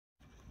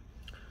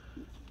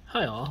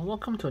Hi all,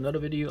 welcome to another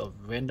video of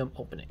random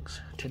openings.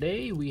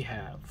 Today we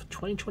have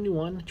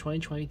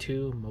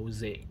 2021-2022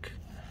 Mosaic.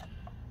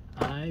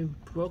 I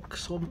broke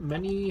so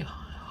many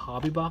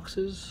hobby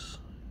boxes,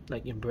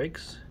 like in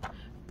breaks,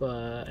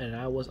 and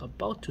I was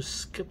about to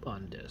skip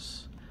on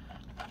this.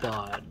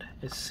 But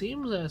it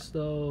seems as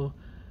though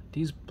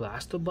these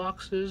blaster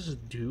boxes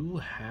do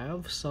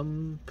have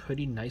some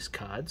pretty nice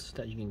cards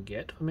that you can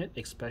get from it,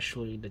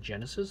 especially the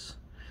Genesis.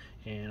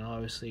 And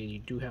obviously you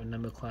do have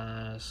number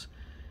class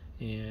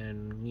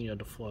and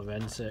the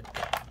forensic,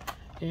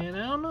 and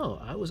I don't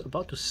know, I was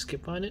about to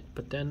skip on it,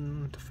 but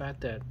then the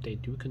fact that they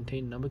do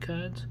contain number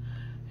cards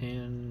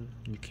and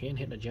you can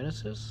hit the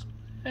Genesis,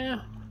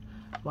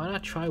 why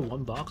not try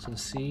one box and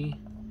see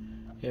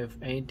if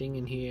anything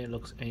in here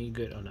looks any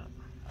good or not.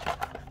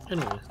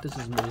 Anyways, this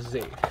is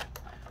Mosaic,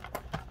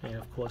 and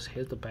of course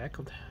here's the back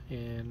of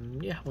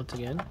and yeah, once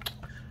again,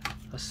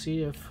 let's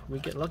see if we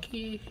get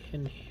lucky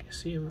and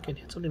see if we can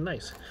hit something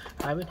nice.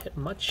 I haven't hit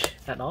much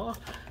at all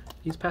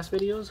these past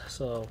videos,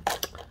 so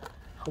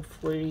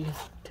hopefully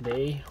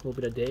today will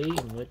be the day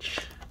in which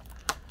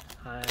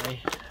I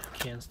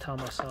can tell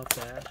myself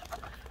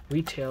that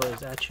retail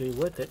is actually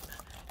worth it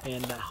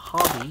and that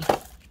hobby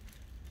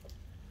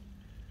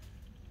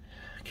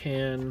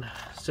can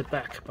sit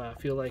back. But I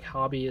feel like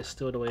hobby is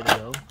still the way to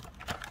go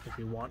if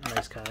you want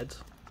nice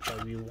cards. So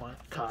if you want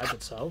cards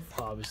itself,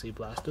 obviously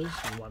blasters.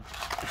 If you want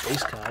the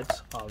base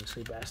cards,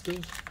 obviously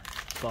blasters.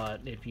 But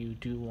if you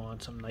do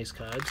want some nice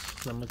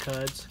cards, number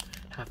cards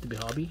have to be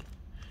hobby.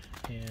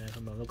 And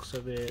from the looks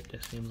of it,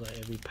 it seems like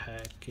every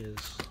pack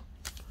is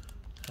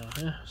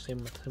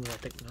similar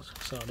thickness.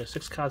 So there's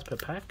 6 cards per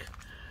pack,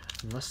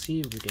 and let's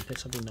see if we can hit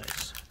something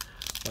nice.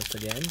 Once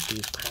again,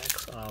 these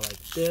packs are like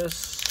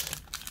this,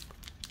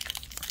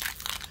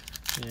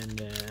 and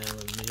then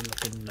when you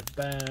look in the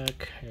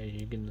back, as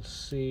you can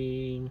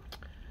see,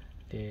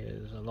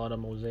 there's a lot of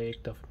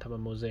Mosaic, different type of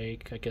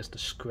Mosaic. I guess the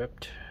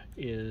script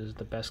is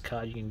the best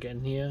card you can get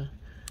in here,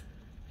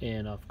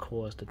 and of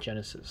course the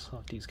Genesis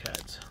of these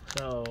cards.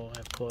 So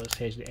of course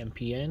here's the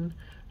MPN.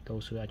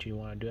 Those who actually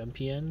want to do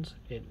MPNs,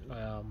 it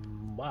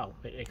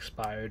it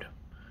expired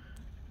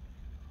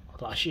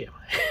last year.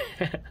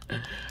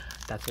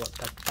 that's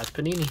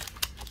Panini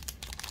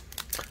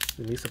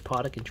released a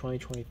product in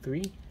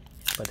 2023,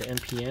 but the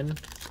MPN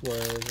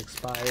was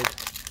expired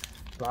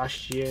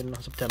last year in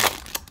September,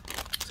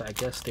 so I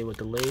guess they were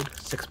delayed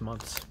 6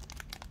 months.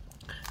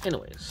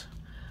 Anyways,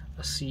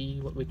 let's see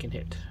what we can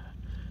hit.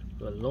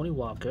 We have Lonnie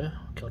Walker,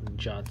 Kelton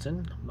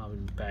Johnson,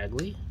 Marvin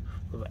Bagley.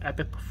 We have an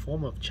epic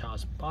performer of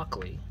Charles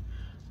Barkley.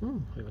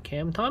 We have a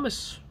Cam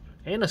Thomas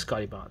and a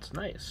Scotty Barnes.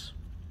 Nice.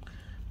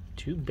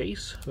 2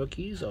 base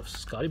rookies of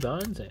Scotty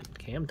Barnes and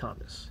Cam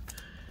Thomas.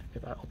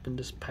 If I opened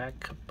this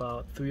pack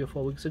about 3 or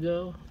 4 weeks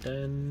ago,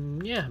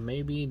 then yeah,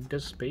 maybe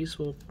this base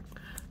will,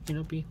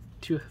 be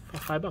 $2 or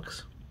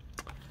 $5.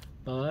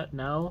 But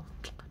now,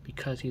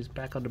 because he's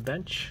back on the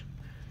bench,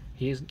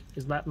 it's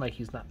not like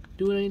he's not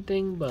doing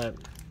anything, but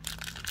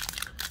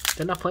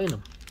they're not playing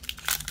him.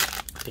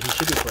 He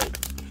should be played.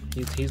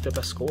 He's the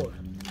best scorer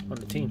on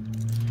the team,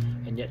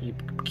 and yet you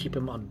keep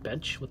him on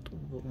bench.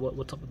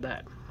 What's up with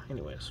that?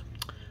 Anyways,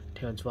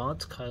 Terrence Vaughn,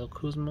 Kyle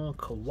Kuzma,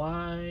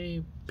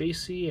 Kawhi,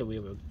 Basie, and we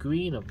have a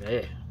green of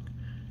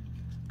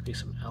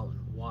Grayson Allen.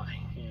 Why?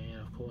 And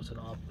of course an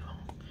up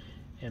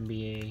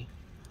NBA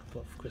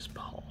of Chris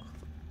Paul.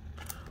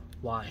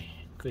 Why?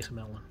 Grayson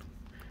Allen.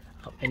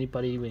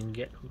 Anybody we can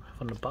get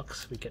from the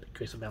Bucks, we get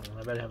Grayson Allen.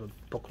 I better have a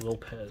Brook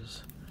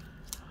Lopez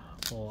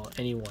or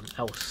anyone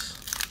else.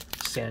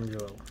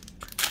 Sandro,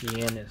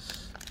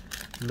 Giannis,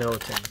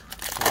 Middleton.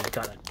 We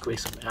got a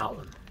Grayson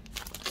Allen.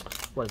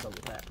 What is up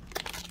with that?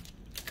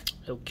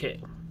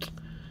 Okay,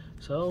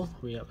 so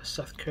we have a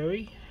Seth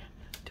Curry,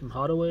 Tim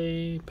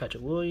Hardaway,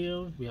 Patrick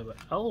Williams. We have an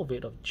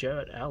Elevate of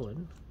Jared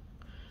Allen,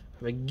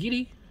 a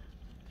Giddy,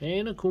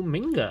 and a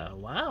Kuminga.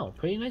 Wow,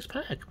 pretty nice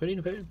pack.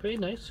 Pretty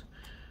nice.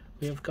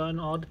 We have gotten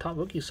all the top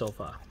rookies so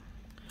far.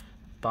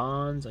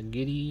 Bonds, a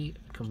Giddy,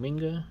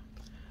 Kuminga.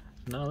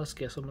 Now let's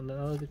get some.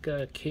 Now we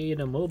got Cade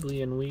and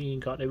Mobley, and we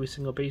got every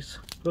single base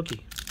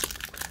rookie.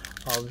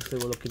 Obviously,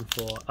 we're looking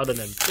for other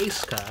than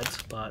base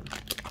cards, but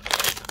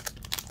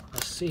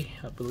let's see.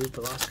 I believe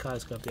the last card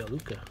is gonna be a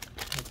Luka.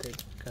 I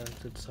think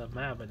it's a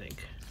Mav. I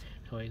think.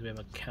 Anyways, we have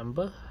a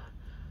Kemba,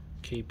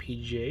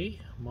 KPJ,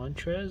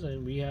 Montrez,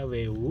 and we have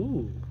a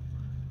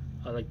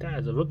I like that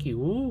as a rookie.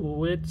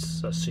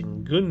 It's a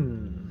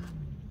Sengun.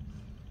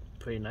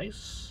 Pretty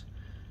nice.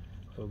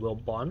 A Will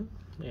Bond.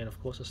 And of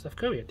course a Steph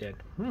Curry at the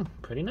end.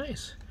 Pretty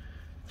nice.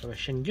 For a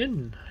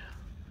Sengun.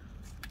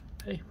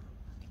 Hey,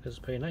 this is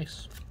pretty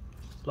nice.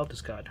 Love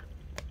this card.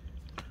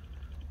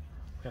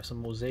 We have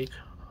some Mosaic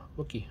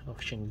rookie of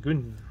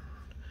Sengun.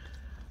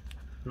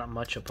 Not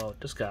much about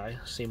this guy.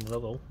 Same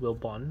level. Will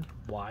Bond.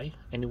 Why?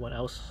 Anyone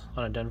else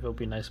on a Denver would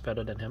be nice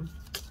better than him.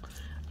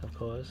 Of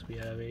course, we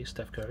have a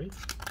Steph Curry,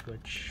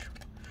 which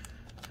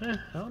I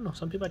don't know.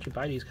 Some people actually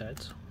buy these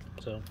cards.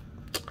 So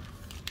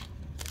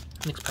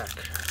next pack.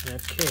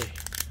 Okay.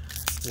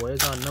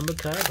 Where's our number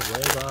card?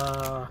 Where's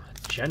our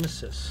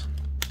Genesis?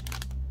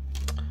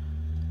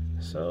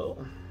 So,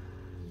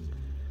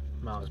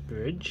 Miles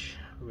Bridge,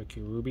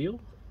 Ricky Rubio,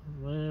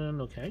 and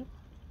okay.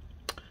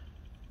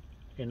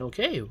 And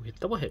okay, we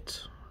get double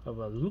hits of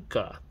a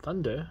Luka,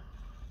 Thunder,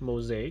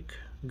 Mosaic,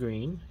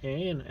 Green,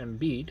 and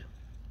Embiid,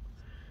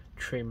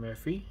 Trey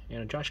Murphy,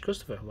 and a Josh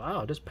Christopher.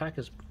 Wow, this pack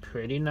is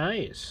pretty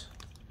nice.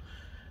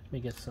 Let me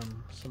get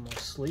some more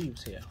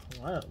sleeves here.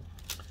 Wow,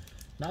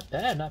 not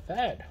bad, not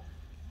bad.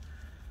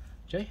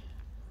 Okay,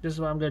 this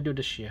is what I'm gonna do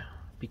this year.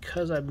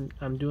 Because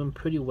I'm doing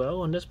pretty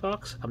well on this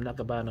box, I'm not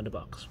gonna buy another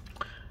box.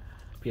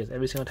 Because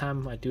every single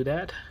time I do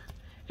that,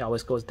 it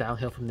always goes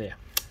downhill from there.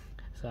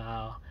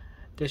 So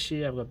this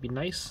year I'm gonna be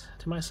nice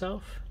to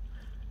myself.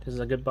 This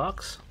is a good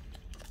box.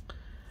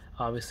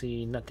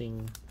 Obviously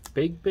nothing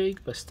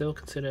big, but still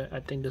consider, I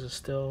think this is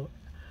still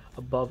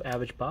above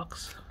average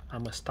box.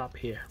 I'm gonna stop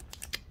here.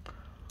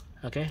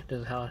 Okay,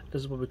 this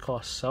is what we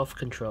call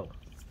self-control.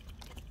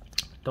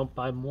 Don't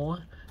buy more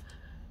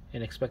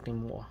and expecting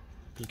more,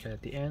 because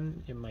at the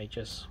end it might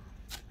just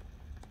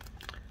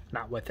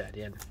not worth it at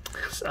the end.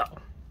 So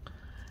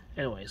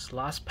anyways,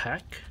 last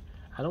pack.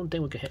 I don't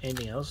think we can hit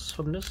anything else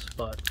from this,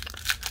 but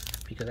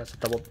because that's a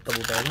double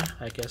banger,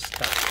 I guess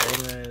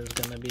that banger is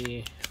gonna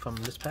be from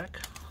this pack.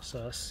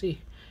 So let's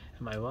see,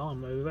 am I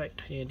wrong, am I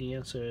right? And the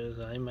answer is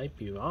I might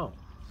be wrong.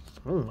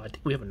 I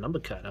think we have a number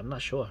card, I'm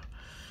not sure.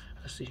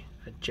 Let's see,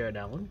 Jared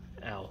Allen,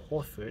 Al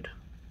Horford,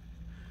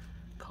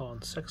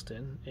 Colin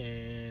Sexton,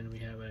 and we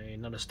have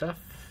another Steph.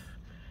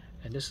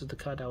 And this is the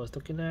card I was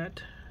looking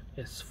at.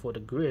 It's for the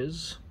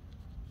Grizzlies,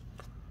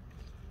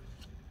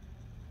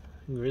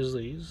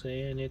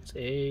 and it's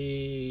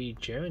a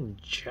Jaren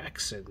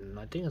Jackson.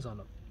 I think it's on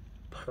a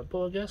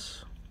purple, I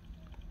guess.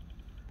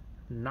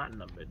 Not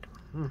numbered.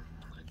 I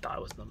thought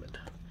it was numbered.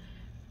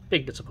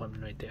 Big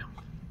disappointment right there.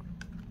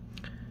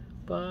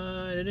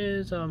 But it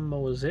is a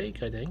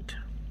Mosaic, I think.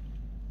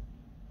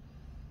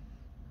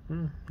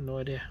 No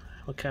idea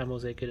what kind of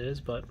Mosaic it is,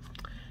 but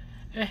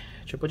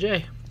Triple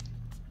J.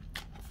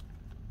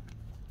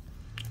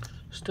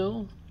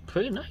 Still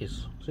pretty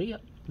nice. So yeah,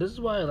 this is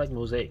why I like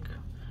Mosaic.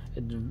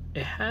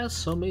 It has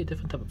so many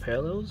different type of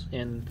parallels,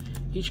 and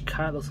each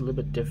card looks a little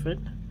bit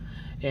different,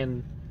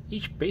 and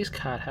each base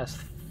card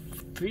has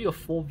 3 or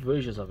 4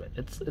 versions of it.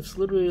 It's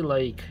literally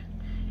like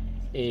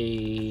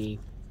a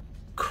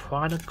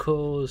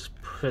Chronicles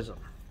Prism.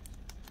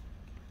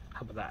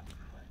 How about that?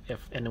 If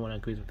anyone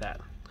agrees with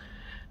that.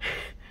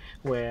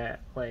 Where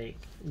like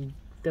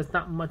there's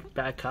not much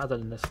bad cards other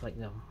than this, like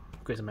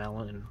Grayson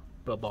Allen and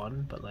Bill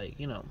Bond, but like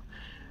we have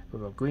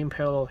a green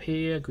parallel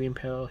here, green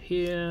parallel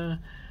here.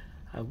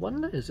 I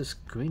wonder, is this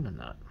green or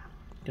not?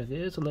 Because there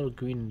is a little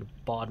green in the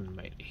bottom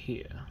right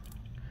here,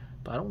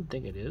 but I don't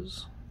think it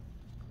is.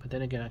 But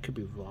then again, I could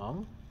be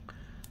wrong.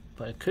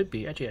 But it could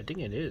be. Actually, I think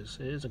it is.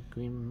 It is a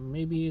green.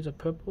 Maybe it's a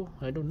purple.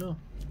 I don't know.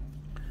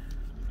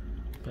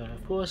 But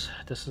of course,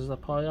 this is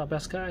probably our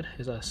best card.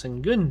 Is a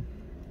Sengun.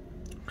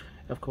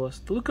 Of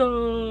course,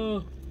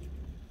 Luka.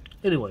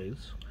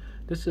 Anyways,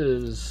 this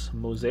is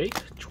Mosaic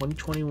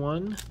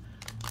 2021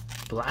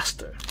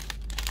 Blaster.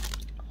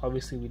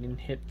 Obviously, we didn't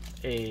hit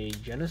a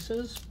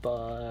Genesis,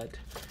 but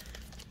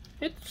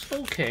it's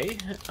okay.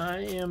 I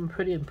am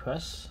pretty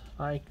impressed.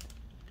 I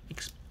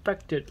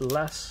expected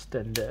less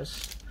than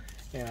this,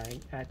 and I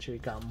actually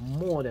got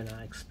more than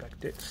I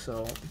expected.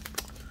 So,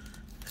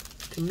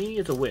 to me,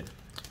 it's a win.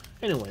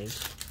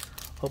 Anyways,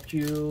 hope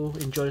you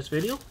enjoyed this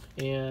video,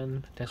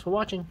 and thanks for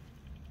watching.